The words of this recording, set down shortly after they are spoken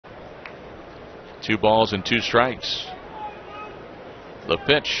2 balls and 2 strikes. The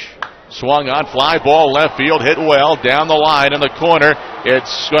pitch swung on, fly ball left field, hit well down the line in the corner.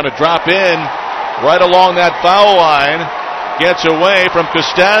 It's going to drop in right along that foul line. Gets away from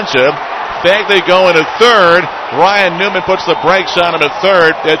Costanza. Phegley going to third. Ryan Newman puts the brakes on him at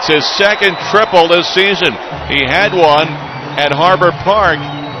third. It's his second triple this season. He had one at Harbor Park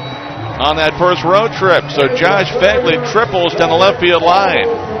on that first road trip. So Josh Phegley triples down the left field line.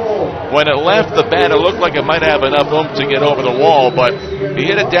 When it left the bat, it looked like it might have enough oomph to get over the wall, but he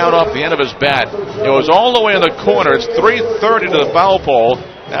hit it down off the end of his bat. It was all the way in the corner. It's 330 to the foul pole.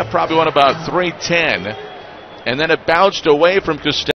 That probably went about 310. And then it bounced away from Costanza.